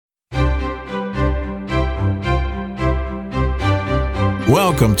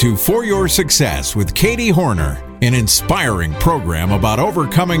Welcome to For Your Success with Katie Horner, an inspiring program about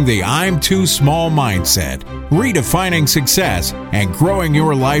overcoming the I'm too small mindset, redefining success, and growing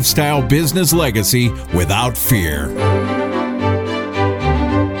your lifestyle business legacy without fear.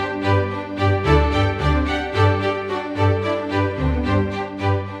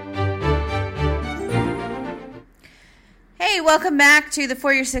 Welcome back to the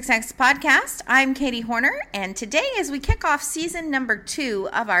For Your Success podcast. I'm Katie Horner, and today as we kick off season number 2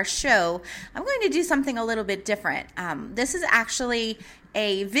 of our show, I'm going to do something a little bit different. This is actually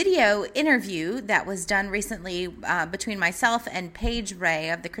a video interview that was done recently between myself and Paige Ray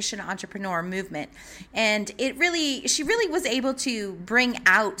of the Christian Entrepreneur Movement. And she really was able to bring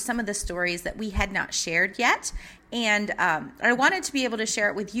out some of the stories that we had not shared yet. And I wanted to be able to share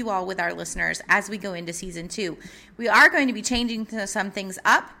it with you all, with our listeners, as we go into season 2. We are going to be changing some things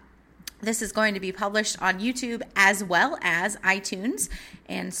up. This is going to be published on YouTube as well as iTunes.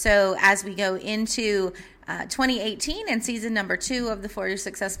 And so as we go into 2018 and season number 2 of the For Your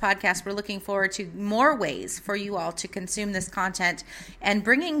Success podcast, we're looking forward to more ways for you all to consume this content and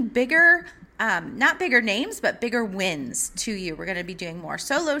bringing bigger not bigger names, but bigger wins to you. We're going to be doing more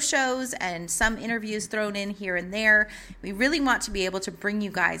solo shows and some interviews thrown in here and there. We really want to be able to bring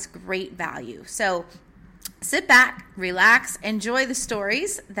you guys great value. So sit back, relax, enjoy the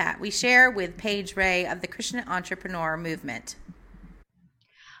stories that we share with Paige Ray of the Christian Entrepreneur Movement.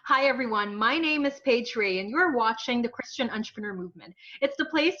 Hi, everyone. My name is Paige Ray, and you're watching the Christian Entrepreneur Movement. It's the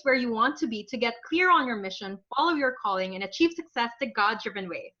place where you want to be to get clear on your mission, follow your calling, and achieve success the God-driven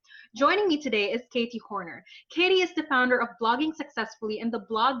way. Joining me today is Katie Horner. Katie is the founder of Blogging Successfully and the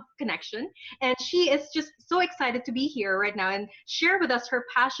Blog Connection, and she is just so excited to be here right now and share with us her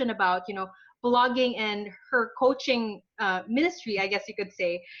passion about, blogging and her coaching ministry, I guess you could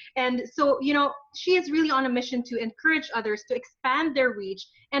say. And so, she is really on a mission to encourage others to expand their reach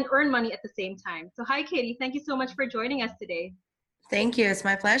and earn money at the same time. So hi, Katie. Thank you so much for joining us today. Thank you. It's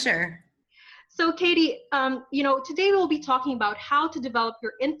my pleasure. So Katie, today we'll be talking about how to develop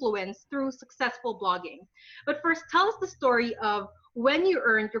your influence through successful blogging. But first, tell us the story of when you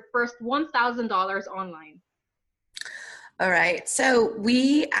earned your first $1,000 online. All right. So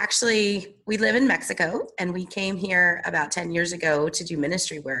we live in Mexico, and we came here about 10 years ago to do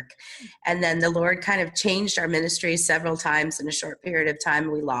ministry work. And then the Lord kind of changed our ministry several times in a short period of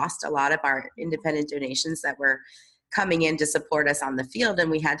time. We lost a lot of our independent donations that were coming in to support us on the field,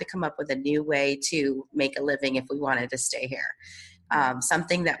 and we had to come up with a new way to make a living if we wanted to stay here.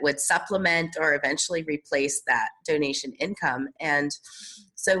 Something that would supplement or eventually replace that donation income. And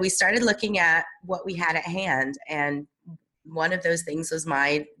so we started looking at what we had at hand, and one of those things was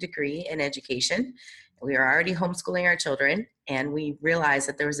my degree in education. We were already homeschooling our children, and we realized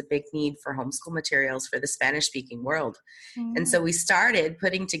that there was a big need for homeschool materials for the Spanish-speaking world. Mm-hmm. And so we started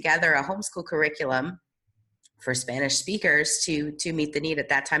putting together a homeschool curriculum for Spanish speakers to meet the need. At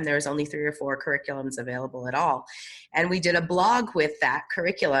that time, there was only 3 or 4 curriculums available at all. And we did a blog with that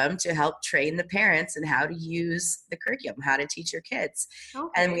curriculum to help train the parents in how to use the curriculum, how to teach your kids. Okay.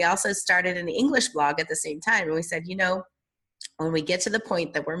 And we also started an English blog at the same time. And we said, when we get to the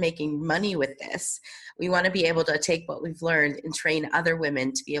point that we're making money with this, we want to be able to take what we've learned and train other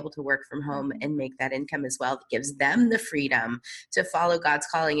women to be able to work from home and make that income as well. That gives them the freedom to follow God's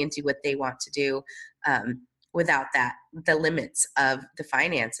calling into what they want to do, without the limits of the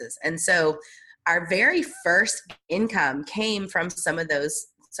finances. And so our very first income came from some of those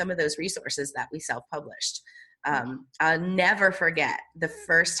resources that we self-published. I'll never forget the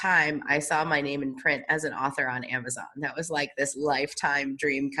first time I saw my name in print as an author on Amazon. That was like this lifetime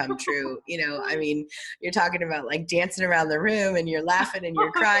dream come true. You're talking about like dancing around the room, and you're laughing and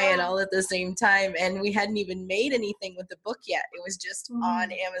you're crying all at the same time. And we hadn't even made anything with the book yet. It was just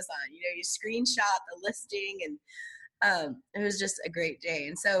on Amazon. You screenshot the listing, and it was just a great day.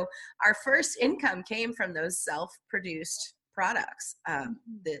 And so our first income came from those self-produced products,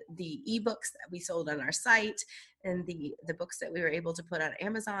 the ebooks that we sold on our site, and the books that we were able to put on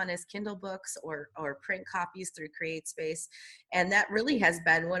Amazon as Kindle books or print copies through CreateSpace. And that really has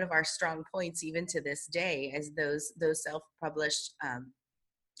been one of our strong points even to this day, as those self-published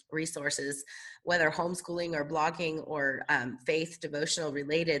resources, whether homeschooling or blogging or faith devotional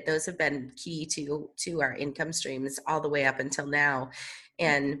related, those have been key to our income streams all the way up until now.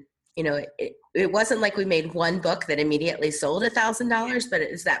 And it wasn't like we made one book that immediately sold $1,000, but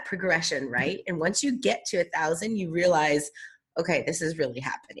it's that progression, right? And once you get to 1,000, you realize, okay, this is really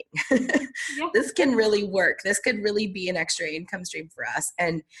happening. Yeah. This can really work. This could really be an extra income stream for us.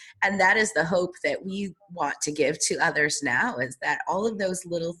 And that is the hope that we want to give to others now, is that all of those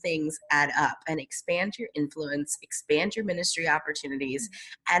little things add up and expand your influence, expand your ministry opportunities,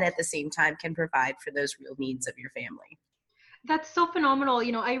 and at the same time can provide for those real needs of your family. That's so phenomenal.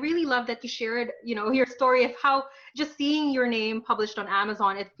 I really love that you shared, your story of how just seeing your name published on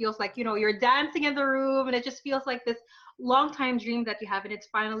Amazon, it feels like, you're dancing in the room, and it just feels like this long time dream that you have, and it's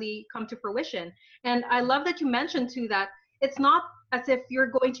finally come to fruition. And I love that you mentioned too that it's not as if you're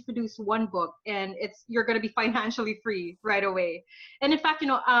going to produce one book and you're going to be financially free right away. And in fact,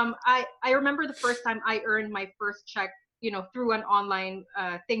 I remember the first time I earned my first check, through an online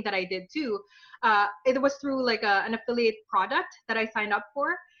thing that I did too. It was through like an affiliate product that I signed up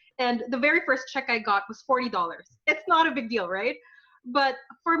for. And the very first check I got was $40. It's not a big deal, right? But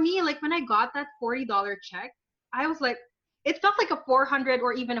for me, like when I got that $40 check, I was like, it felt like a $400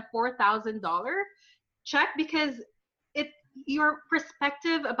 or even a $4,000 check, because your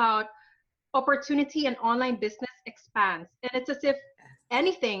perspective about opportunity and online business expands. And it's as if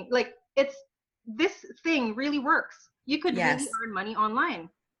anything, like this thing really works. You could really earn money online.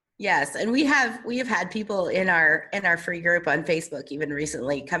 Yes, and we have had people in our free group on Facebook even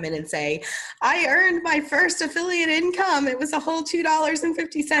recently come in and say, I earned my first affiliate income. It was a whole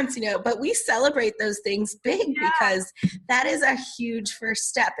 $2.50, but we celebrate those things big because that is a huge first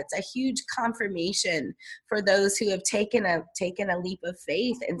step. It's a huge confirmation for those who have taken a leap of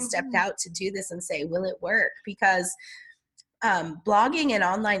faith and stepped out to do this and say, will it work? Because blogging and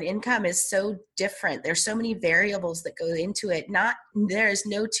online income is so different. There's so many variables that go into it. There's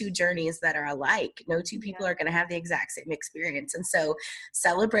no two journeys that are alike. No two people are going to have the exact same experience. And so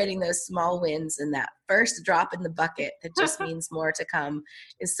celebrating those small wins and that first drop in the bucket that just means more to come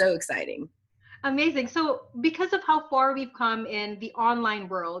is so exciting. Amazing. So because of how far we've come in the online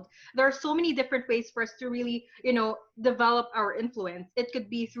world, there are so many different ways for us to really, develop our influence. It could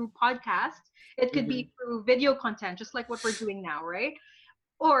be through podcasts. It could be through video content, just like what we're doing now, right?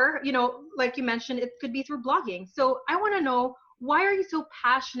 Or, like you mentioned, it could be through blogging. So I want to know, why are you so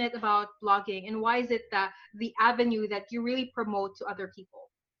passionate about blogging, and why is it that the avenue that you really promote to other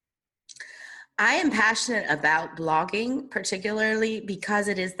people? I am passionate about blogging, particularly because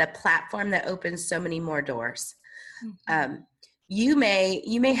it is the platform that opens so many more doors. You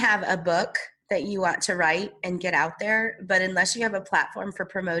may have a book that you want to write and get out there, but unless you have a platform for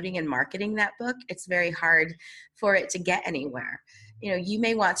promoting and marketing that book, it's very hard for it to get anywhere. You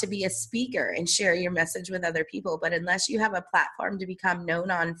may want to be a speaker and share your message with other people, but unless you have a platform to become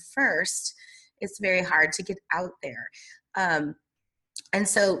known on first, it's very hard to get out there. And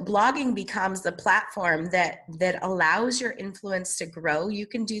so blogging becomes the platform that allows your influence to grow. You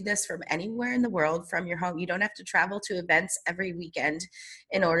can do this from anywhere in the world, from your home. You don't have to travel to events every weekend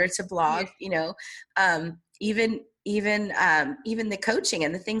in order to blog. Even the coaching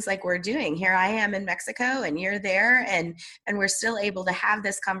and the things like we're doing. Here I am in Mexico and you're there, and we're still able to have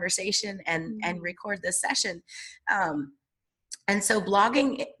this conversation and record this session. And so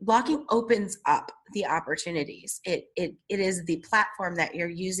blogging opens up the opportunities. It is the platform that you're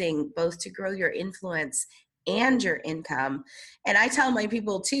using both to grow your influence and your income. And I tell my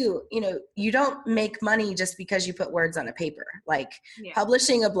people too, you don't make money just because you put words on a paper. Like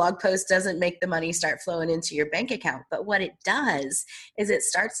publishing a blog post doesn't make the money start flowing into your bank account. But what it does is it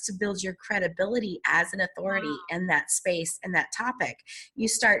starts to build your credibility as an authority in that space and that topic. You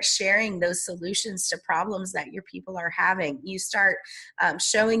start sharing those solutions to problems that your people are having. You start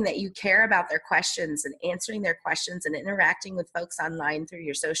showing that you care about their questions and answering their questions and interacting with folks online through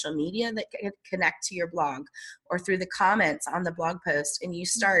your social media that connect to your blog, or through the comments on the blog post. And you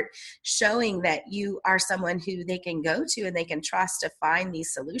start showing that you are someone who they can go to and they can trust to find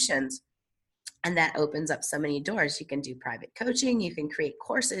these solutions. And that opens up so many doors. You can do private coaching, you can create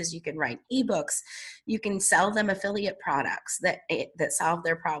courses, you can write ebooks, you can sell them affiliate products that solve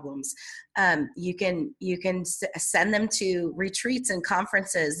their problems. You can send them to retreats and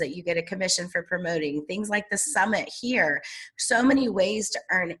conferences that you get a commission for promoting, things like the summit here. So many ways to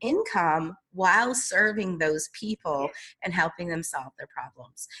earn income while serving those people and helping them solve their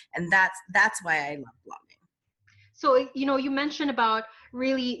problems. And that's why I love blogging. So, you mentioned about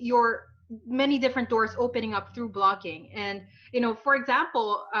really your many different doors opening up through blogging. And, for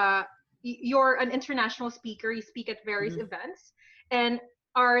example, you're an international speaker, you speak at various events. And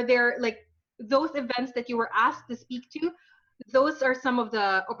are there like those events that you were asked to speak to? Those are some of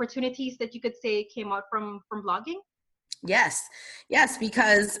the opportunities that you could say came out from blogging? Yes. Yes,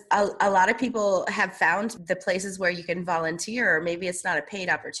 because a lot of people have found the places where you can volunteer, or maybe it's not a paid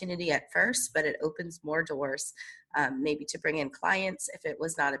opportunity at first, but it opens more doors, maybe to bring in clients if it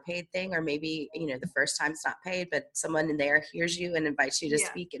was not a paid thing, or maybe, the first time it's not paid, but someone in there hears you and invites you to Yeah.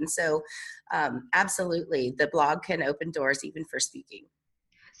 speak. And so absolutely, the blog can open doors even for speaking.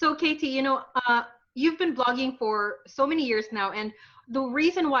 So Katie, you've been blogging for so many years now, and the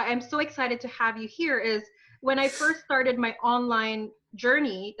reason why I'm so excited to have you here is when I first started my online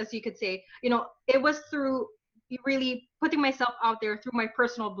journey, as you could say, it was through really putting myself out there through my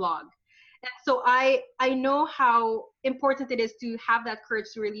personal blog. And so I know how important it is to have that courage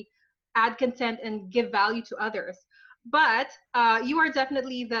to really add content and give value to others. But you are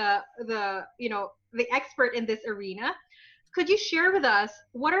definitely the expert in this arena. Could you share with us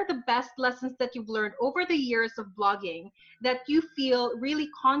what are the best lessons that you've learned over the years of blogging that you feel really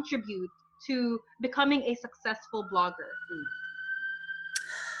contribute to becoming a successful blogger?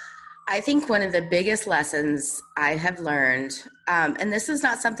 I think one of the biggest lessons I have learned, and this is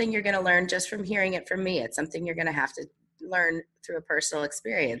not something you're going to learn just from hearing it from me, it's something you're going to have to learn through a personal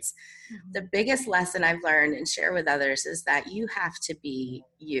experience. Mm-hmm. The biggest lesson I've learned and share with others is that you have to be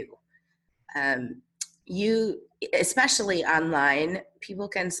you. You, especially online, people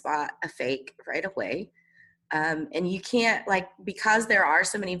can spot a fake right away. And you can't, because there are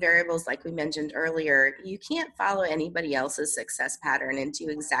so many variables, like we mentioned earlier, you can't follow anybody else's success pattern and do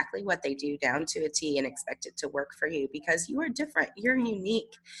exactly what they do down to a T and expect it to work for you, because you are different, you're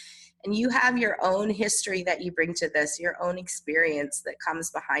unique, and you have your own history that you bring to this, your own experience that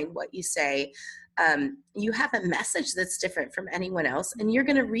comes behind what you say. You have a message that's different from anyone else, and you're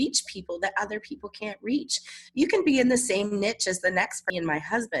going to reach people that other people can't reach. You can be in the same niche as the next person, my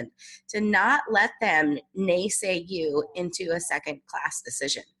husband, to not let them naysay you into a second class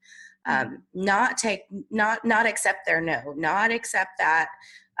decision. Not accept their no, not accept that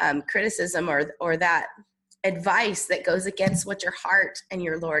criticism or that advice that goes against what your heart and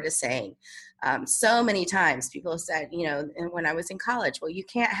your Lord is saying. So many times people have said, when I was in college, well, you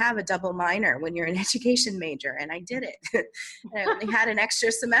can't have a double minor when you're an education major. And I did it. And I only had an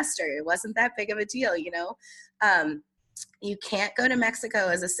extra semester. It wasn't that big of a deal, You can't go to Mexico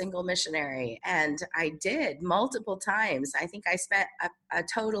as a single missionary. And I did multiple times. I think I spent a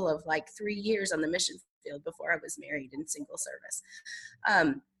total of 3 years on the mission field before I was married in single service.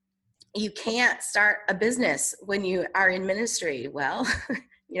 You can't start a business when you are in ministry. Well,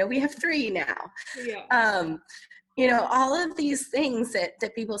 we have 3 now. Yeah. All of these things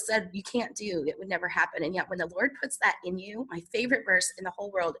that people said you can't do, it would never happen. And yet when the Lord puts that in you, my favorite verse in the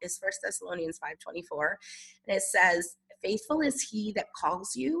whole world is 1 Thessalonians 5:24. And it says, faithful is he that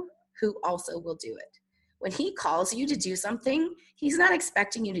calls you, who also will do it. When he calls you to do something, he's not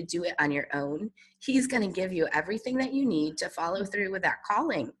expecting you to do it on your own. He's going to give you everything that you need to follow through with that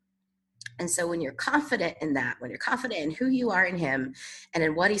calling. And so when you're confident in that, when you're confident in who you are in him and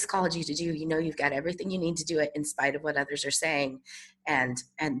in what he's called you to do, you've got everything you need to do it in spite of what others are saying. And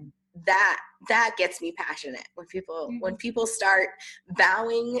that gets me passionate when people start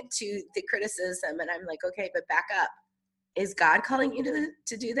bowing to the criticism, and I'm like, okay, but back up. Is God calling you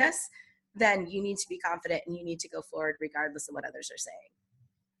to do this? Then you need to be confident and you need to go forward regardless of what others are saying.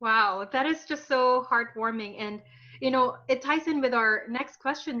 Wow, that is just so heartwarming. And it ties in with our next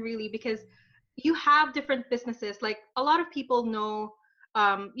question, really, because you have different businesses. Like a lot of people know,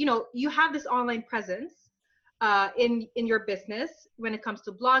 you have this online presence in your business when it comes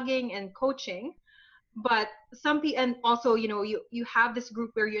to blogging and coaching. But some people, and also, you have this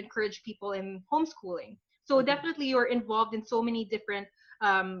group where you encourage people in homeschooling. So definitely you're involved in so many different,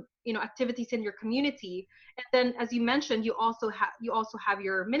 activities in your community. And then, as you mentioned, you also have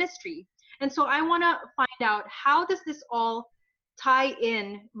your ministry. And so I want to find out, how does this all tie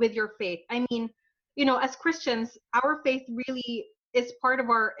in with your faith? I mean, as Christians, our faith really is part of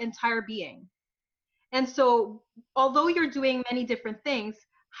our entire being. And so although you're doing many different things,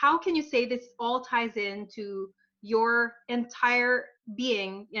 how can you say this all ties into your entire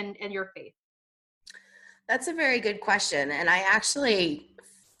being and your faith? That's a very good question. And I actually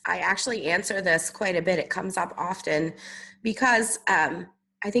answer this quite a bit. It comes up often because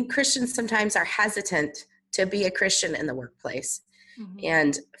I think Christians sometimes are hesitant to be a Christian in the workplace. Mm-hmm.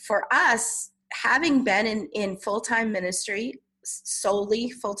 And for us, having been in full-time ministry,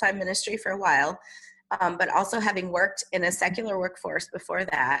 solely full-time ministry for a while, but also having worked in a secular workforce before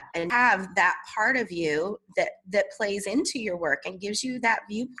that, and have that part of you that plays into your work and gives you that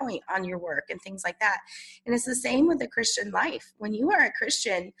viewpoint on your work and things like that. And it's the same with the Christian life. When you are a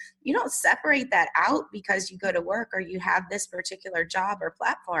Christian, you don't separate that out because you go to work or you have this particular job or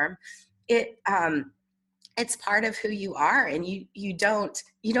platform. it's part of who you are, and you don't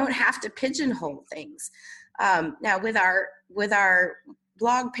have to pigeonhole things. Now with our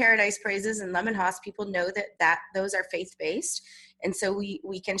blog Paradise Praises and Lemon Haas, people know that those are faith-based, and so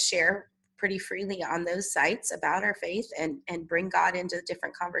we can share pretty freely on those sites about our faith and bring God into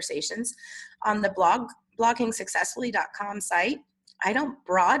different conversations. On the bloggingsuccessfully.com site, I don't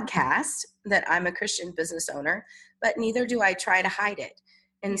broadcast that I'm a Christian business owner, but neither do I try to hide it.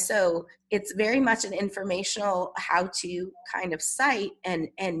 And so it's very much an informational how-to kind of site, and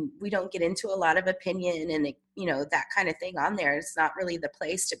we don't get into a lot of opinion and that kind of thing on there. It's not really the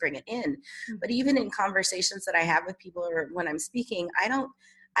place to bring it in. Mm-hmm. But even in conversations that I have with people or when I'm speaking, I don't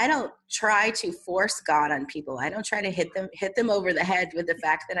try to force God on people. I don't try to hit them over the head with the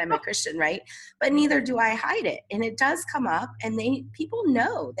fact that I'm a Christian, right? But neither do I hide it. And it does come up, and people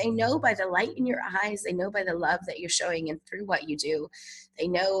know. They know by the light in your eyes. They know by the love that you're showing and through what you do. They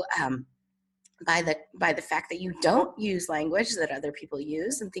know by the fact that you don't use language that other people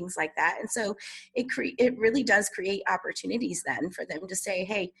use and things like that. And so it really does create opportunities then for them to say,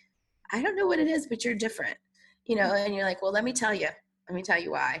 hey, I don't know what it is, but you're different, and you're like, well, let me tell you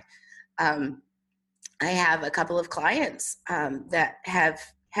why. I have a couple of clients that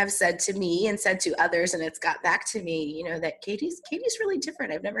have said to me and said to others, and it's got back to me, that Katie's really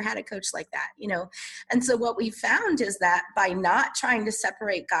different. I've never had a coach like that, And so what we found is that by not trying to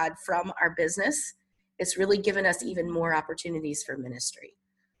separate God from our business, it's really given us even more opportunities for ministry.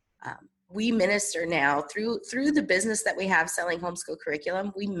 We minister now through the business that we have selling homeschool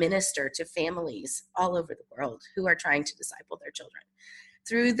curriculum. We minister to families all over the world who are trying to disciple their children.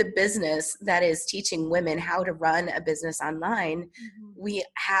 Through the business that is teaching women how to run a business online, mm-hmm. we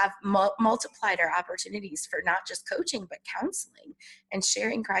have multiplied our opportunities for not just coaching, but counseling and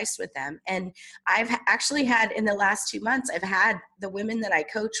sharing Christ with them. And I've actually had, in the last 2 months, I've had the women that I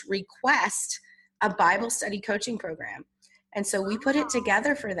coach request a Bible study coaching program. And so we put it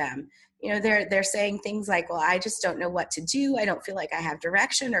together for them. They're saying things like, well, I just don't know what to do. I don't feel like I have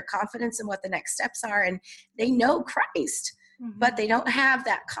direction or confidence in what the next steps are. And they know Christ, mm-hmm. but they don't have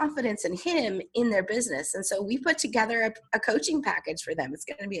that confidence in him in their business. And so we put together a coaching package for them. It's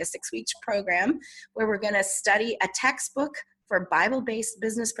going to be a 6-week program where we're going to study a textbook for Bible-based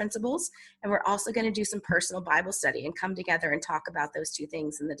business principles. And we're also going to do some personal Bible study and come together and talk about those two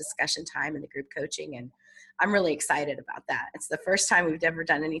things in the discussion time and the group coaching. And I'm really excited about that. It's the first time we've ever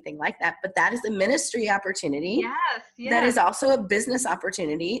done anything like that, but that is a ministry opportunity. Yes. That is also a business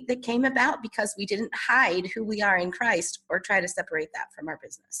opportunity that came about because we didn't hide who we are in Christ or try to separate that from our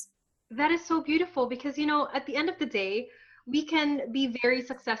business. That is so beautiful because, at the end of the day, we can be very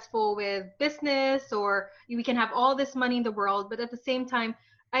successful with business, or we can have all this money in the world, but at the same time,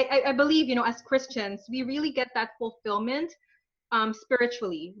 I believe, as Christians, we really get that fulfillment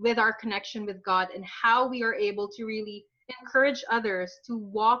spiritually with our connection with God, and how we are able to really encourage others to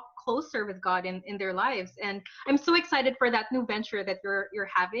walk closer with God in their lives. And I'm so excited for that new venture that you're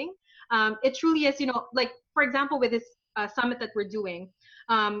having. It truly is, like, for example, with this summit that we're doing,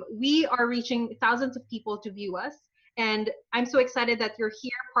 we are reaching thousands of people to view us. And I'm so excited that you're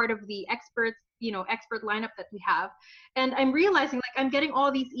here, part of the expert lineup that we have. And I'm realizing, like, I'm getting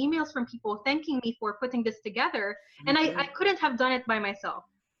all these emails from people thanking me for putting this together. And I couldn't have done it by myself.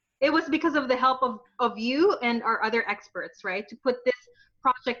 It was because of the help of you and our other experts, right, to put this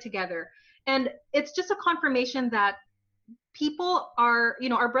project together. And it's just a confirmation that people are,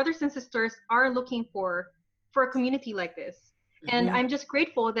 our brothers and sisters are looking for a community like this. Mm-hmm. And I'm just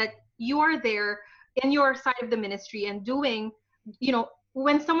grateful that you are there in your side of the ministry and doing,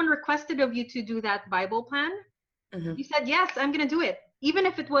 when someone requested of you to do that Bible plan, mm-hmm. you said, yes, I'm going to do it. Even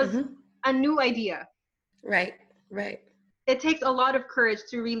if it was mm-hmm. a new idea. Right. It takes a lot of courage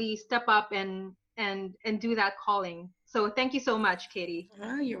to really step up and do that calling. So thank you so much, Katie.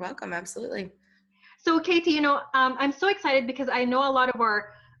 Oh, you're welcome. Absolutely. So Katie, I'm so excited because I know a lot of our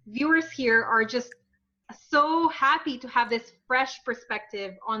viewers here are just so happy to have this fresh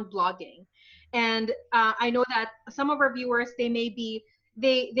perspective on blogging. And I know that some of our viewers,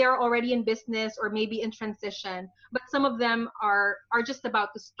 they're already in business or maybe in transition, but some of them are just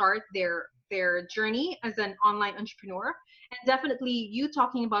about to start their journey as an online entrepreneur. And definitely you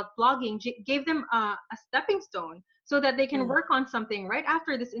talking about blogging gave them a stepping stone so that they can work on something right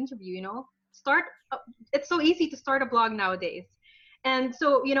after this interview, it's so easy to start a blog nowadays. And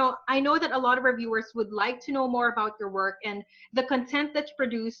so, I know that a lot of our viewers would like to know more about your work and the content that you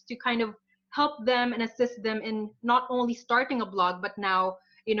produce to kind of help them and assist them in not only starting a blog, but now,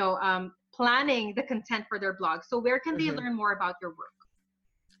 planning the content for their blog. So where can they mm-hmm. learn more about your work?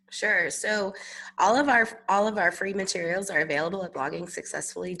 Sure. So all of our free materials are available at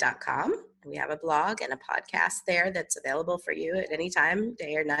bloggingsuccessfully.com. We have a blog and a podcast there that's available for you at any time,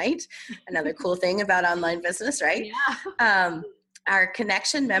 day or night. Another cool thing about online business, right? Yeah. Our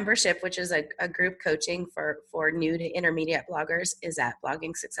Connection membership, which is a group coaching for new to intermediate bloggers, is at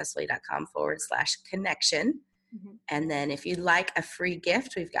bloggingsuccessfully.com/connection. Mm-hmm. And then if you'd like a free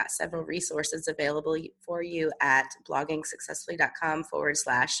gift, we've got several resources available for you at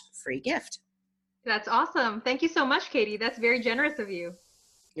bloggingsuccessfully.com/free gift. That's awesome. Thank you so much, Katie. That's very generous of you.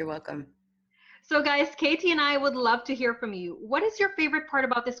 You're welcome. So guys, Katie and I would love to hear from you. What is your favorite part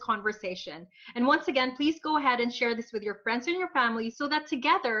about this conversation? And once again, please go ahead and share this with your friends and your family so that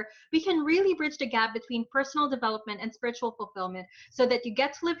together we can really bridge the gap between personal development and spiritual fulfillment so that you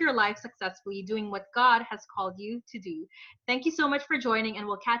get to live your life successfully doing what God has called you to do. Thank you so much for joining, and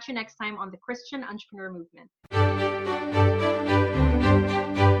we'll catch you next time on the Christian Entrepreneur Movement.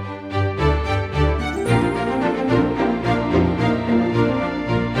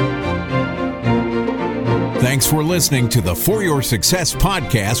 Thanks for listening to the For Your Success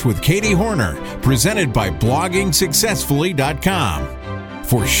podcast with Katie Horner, presented by bloggingsuccessfully.com.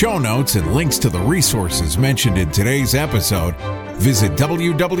 For show notes and links to the resources mentioned in today's episode, visit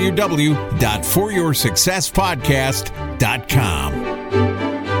www.foryoursuccesspodcast.com.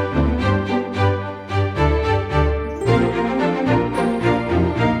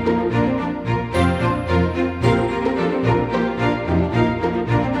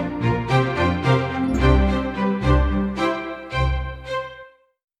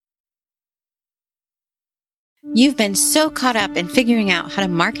 You've been so caught up in figuring out how to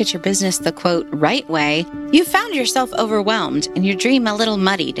market your business the quote right way, you've found yourself overwhelmed and your dream a little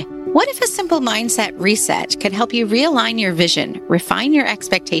muddied. What if a simple mindset reset could help you realign your vision, refine your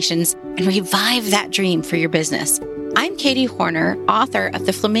expectations, and revive that dream for your business? I'm Katie Horner, author of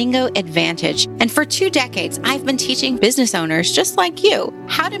The Flamingo Advantage, and for 2 decades, I've been teaching business owners just like you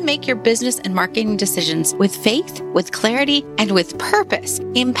how to make your business and marketing decisions with faith, with clarity, and with purpose,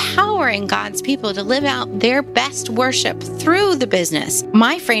 empowering God's people to live out their best worship through the business.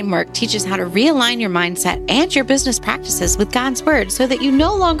 My framework teaches how to realign your mindset and your business practices with God's Word so that you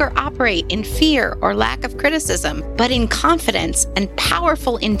no longer operate in fear or lack of criticism, but in confidence and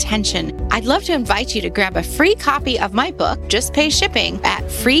powerful intention. I'd love to invite you to grab a free copy of my book, just pay shipping, at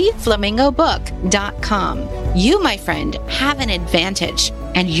freeflamingobook.com. You, my friend, have an advantage,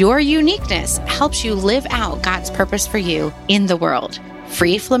 and your uniqueness helps you live out God's purpose for you in the world.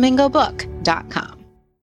 freeflamingobook.com.